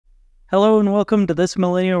Hello and welcome to this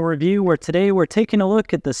Millennial Review, where today we're taking a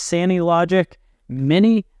look at the Sainlogic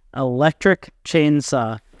Mini Electric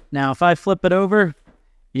Chainsaw. Now, if I flip it over,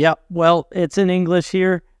 well, it's in English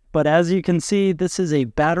here, but as you can see, this is a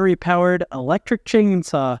battery-powered electric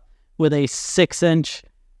chainsaw with a 6-inch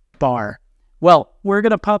bar. Well, we're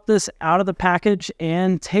going to pop this out of the package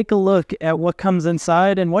and take a look at what comes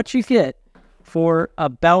inside and what you get for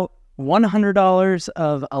about $100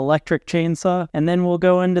 of electric chainsaw, and then we'll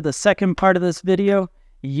go into the second part of this video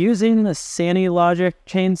using the Sainlogic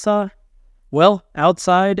chainsaw, well,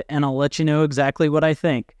 outside, and I'll let you know exactly what I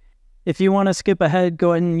think. If you want to skip ahead,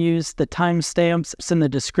 go ahead and use the timestamps in the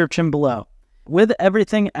description below. With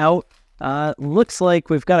everything out, looks like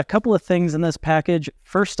we've got a couple of things in this package.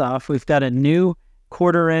 First off, we've got a new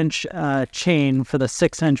 1/4-inch chain for the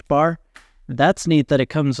 6-inch bar. That's neat that it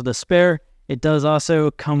comes with a spare. It does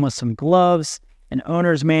also come with some gloves, an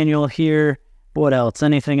owner's manual here. What else?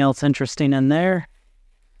 Anything else interesting in there?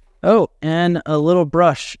 Oh, and a little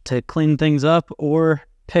brush to clean things up or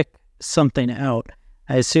pick something out.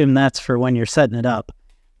 I assume that's for when you're setting it up.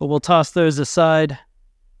 But we'll toss those aside.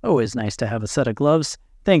 Always nice to have a set of gloves.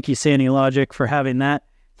 Thank you, Sainlogic, for having that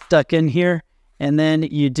stuck in here. And then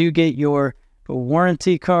you do get your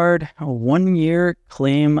warranty card, a 1-year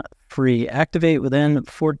claim free. Activate within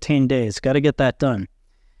 14 days. Got to get that done.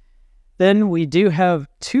 Then we do have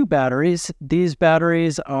 2 batteries. These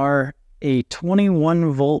batteries are a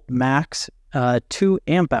 21 volt max, 2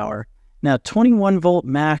 amp hour. Now 21 volt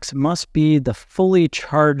max must be the fully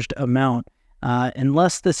charged amount,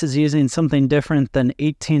 unless this is using something different than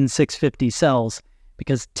 18650 cells,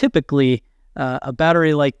 because typically a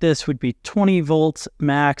battery like this would be 20 volts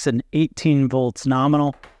max and 18 volts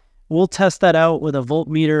nominal. We'll test that out with a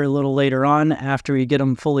voltmeter a little later on after we get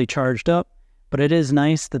them fully charged up, but it is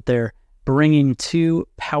nice that they're bringing 2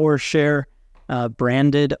 PowerShare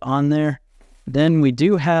branded on there. Then we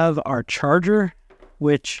do have our charger,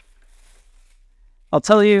 which I'll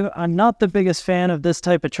tell you, I'm not the biggest fan of this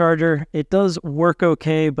type of charger. It does work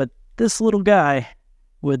okay, but this little guy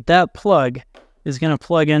with that plug is going to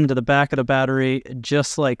plug into the back of the battery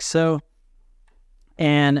just like so.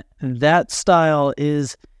 And that style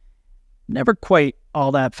is never quite all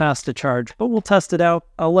that fast to charge, but we'll test it out.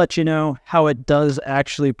 I'll let you know how it does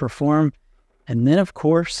actually perform. And then, of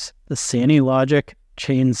course, the Sainlogic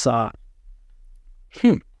chainsaw.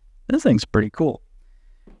 This thing's pretty cool.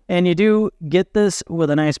 And you do get this with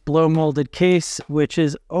a nice blow-molded case, which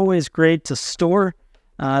is always great to store.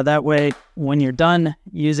 That way, when you're done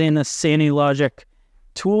using the Sainlogic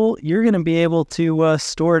tool, you're going to be able to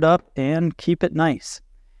store it up and keep it nice.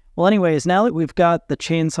 Well, anyways, now that we've got the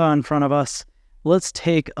chainsaw in front of us, let's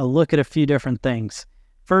take a look at a few different things.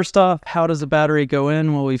 First off, how does the battery go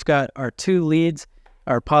in? Well, we've got our 2 leads,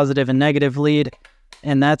 our positive and negative lead,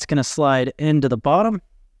 and that's going to slide into the bottom,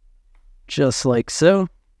 just like so.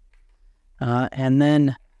 And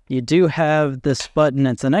then you do have this button.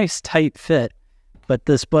 It's a nice tight fit, but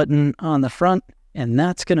this button on the front, and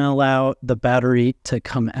that's going to allow the battery to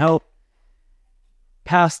come out.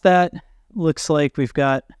 Past that, looks like we've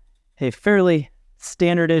got a fairly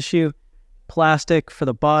standard issue plastic for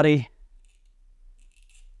the body.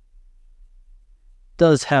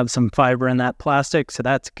 Does have some fiber in that plastic, so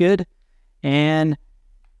that's good. And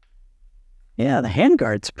yeah, the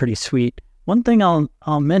handguard's pretty sweet. One thing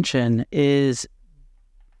I'll mention is,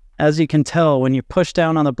 as you can tell, when you push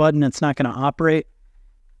down on the button, it's not going to operate.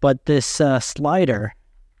 But this slider,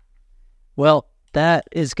 well, that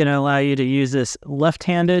is going to allow you to use this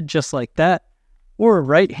left-handed, just like that, or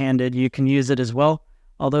right-handed. You can use it as well,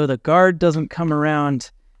 although the guard doesn't come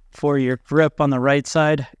around for your grip on the right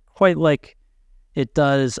side quite like it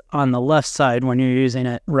does on the left side when you're using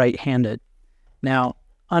it right-handed. Now,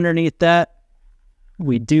 underneath that,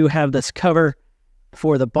 we do have this cover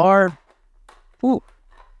for the bar, which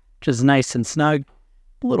is nice and snug.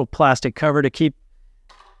 A little plastic cover to keep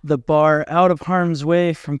the bar out of harm's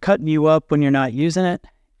way from cutting you up when you're not using it.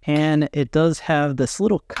 And it does have this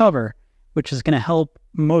little cover, which is going to help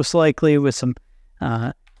most likely with some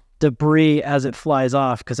debris as it flies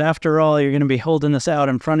off. Because after all, you're going to be holding this out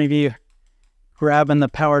in front of you, grabbing the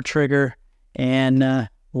power trigger and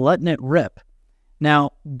letting it rip.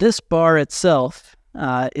 Now, this bar itself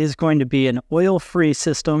is going to be an oil-free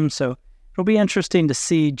system, so it'll be interesting to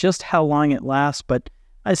see just how long it lasts, but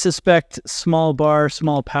I suspect small bar,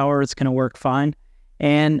 small power, it's going to work fine.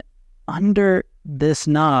 And under this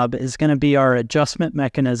knob is going to be our adjustment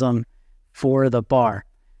mechanism for the bar.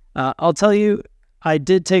 I'll tell you, I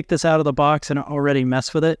did take this out of the box and already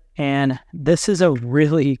mess with it, and this is a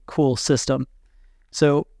really cool system.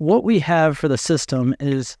 So what we have for the system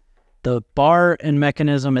is The bar and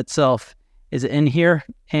mechanism itself is in here,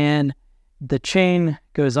 and the chain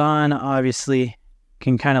goes on, obviously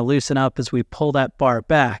can kind of loosen up as we pull that bar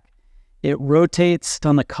back. It rotates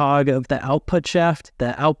on the cog of the output shaft.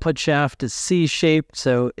 The output shaft is C-shaped,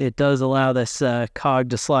 so it does allow this cog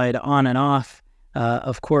to slide on and off,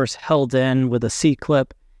 of course held in with a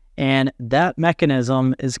C-clip, and that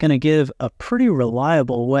mechanism is going to give a pretty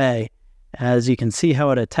reliable way, as you can see how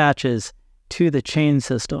it attaches to the chain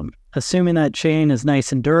system. Assuming that chain is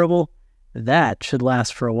nice and durable, that should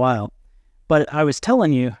last for a while. But I was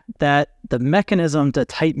telling you that the mechanism to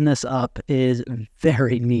tighten this up is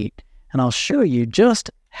very neat, and I'll show you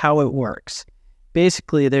just how it works.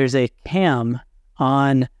 Basically, there's a cam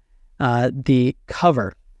on the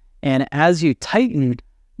cover, and as you tighten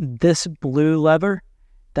this blue lever,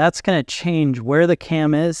 that's going to change where the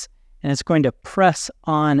cam is, and it's going to press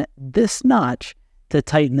on this notch to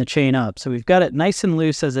tighten the chain up. So we've got it nice and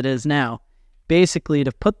loose as it is now. Basically,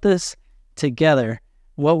 to put this together,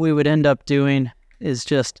 what we would end up doing is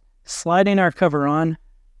just sliding our cover on,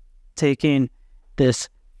 taking this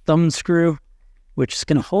thumb screw, which is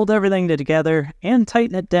going to hold everything together and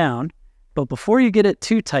tighten it down. But before you get it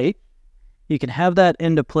too tight, you can have that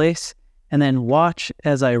into place and then watch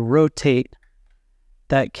as I rotate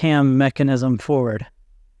that cam mechanism forward.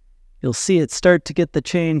 You'll see it start to get the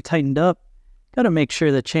chain tightened up. Got to make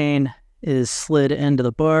sure the chain is slid into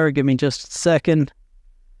the bar. Give me just a second.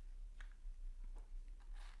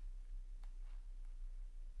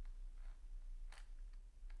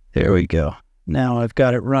 There we go. Now I've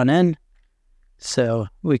got it run in, so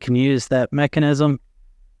we can use that mechanism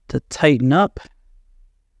to tighten up.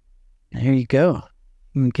 There you go.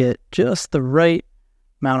 You can get just the right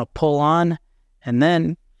amount of pull on, and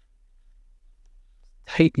then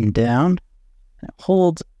tighten down. It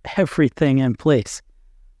holds everything in place.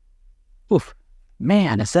 Oof,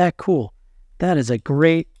 man, is that cool. That is a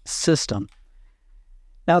great system.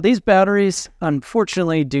 Now, these batteries,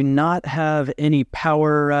 unfortunately, do not have any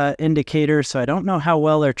power indicators, so I don't know how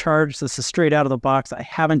well they're charged. This is straight out of the box. I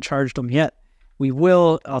haven't charged them yet. We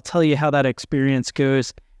will. I'll tell you how that experience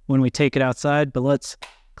goes when we take it outside, but let's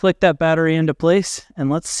click that battery into place, and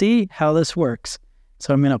let's see how this works.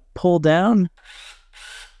 So I'm going to pull down.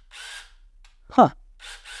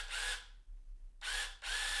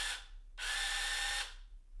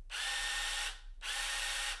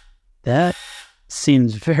 That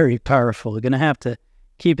seems very powerful. We're going to have to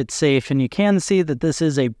keep it safe, and you can see that this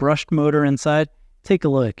is a brushed motor inside. Take a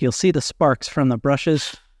look. You'll see the sparks from the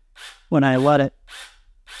brushes when I let it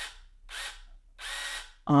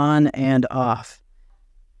on and off.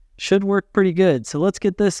 Should work pretty good. So let's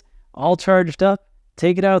get this all charged up,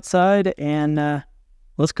 take it outside, and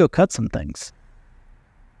let's go cut some things.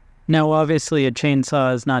 Now, obviously, a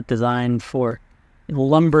chainsaw is not designed for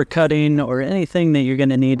lumber cutting or anything that you're going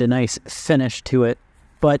to need a nice finish to it.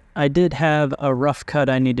 But I did have a rough cut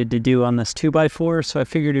I needed to do on this 2x4, so I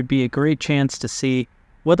figured it'd be a great chance to see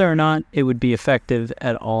whether or not it would be effective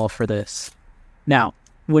at all for this. Now,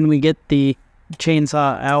 when we get the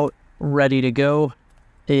chainsaw out, ready to go,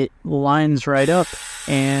 it lines right up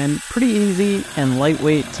and pretty easy and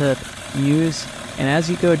lightweight to use. And as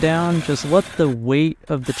you go down, just let the weight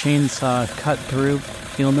of the chainsaw cut through.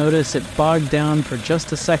 You'll notice it bogged down for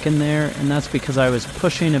just a second there, and that's because I was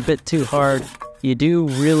pushing a bit too hard. You do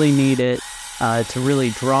really need it to really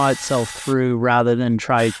draw itself through rather than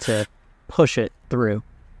try to push it through.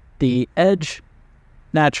 The edge,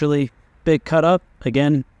 naturally, big cut up.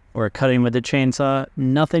 Again, we're cutting with the chainsaw.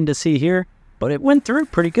 Nothing to see here, but it went through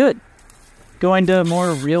pretty good. Going to a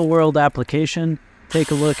more real-world application,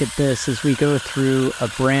 take a look at this as we go through a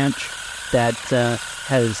branch that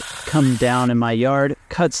has come down in my yard.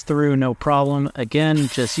 Cuts through no problem. Again,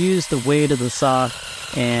 just use the weight of the saw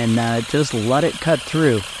and just let it cut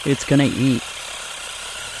through. It's gonna eat.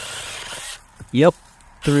 Yep,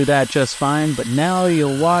 through that just fine. But now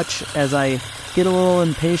you'll watch as I get a little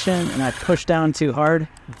impatient and I push down too hard,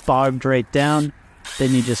 bogged right down.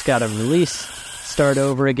 Then you just gotta release, start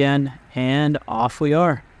over again, and off we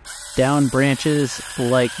are. Down branches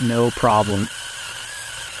like no problem.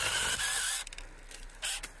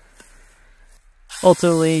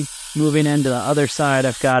 Ultimately, moving into the other side,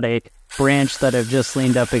 I've got a branch that I've just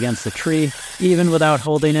leaned up against the tree. Even without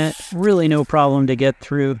holding it, really no problem to get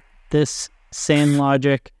through. This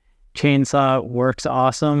Sainlogic chainsaw works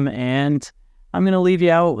awesome, and I'm going to leave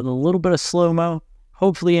you out with a little bit of slow-mo.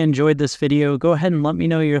 Hopefully you enjoyed this video. Go ahead and let me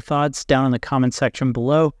know your thoughts down in the comment section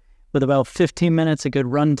below. With about 15 minutes of good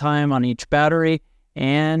runtime on each battery,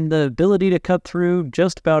 and the ability to cut through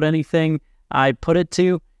just about anything I put it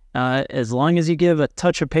to, As long as you give a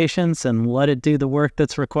touch of patience and let it do the work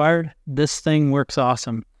that's required, this thing works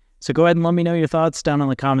awesome. So go ahead and let me know your thoughts down in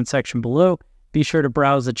the comment section below. Be sure to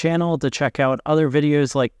browse the channel to check out other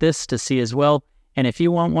videos like this to see as well. And if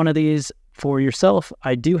you want one of these for yourself,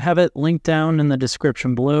 I do have it linked down in the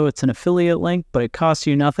description below. It's an affiliate link, but it costs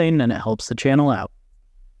you nothing and it helps the channel out.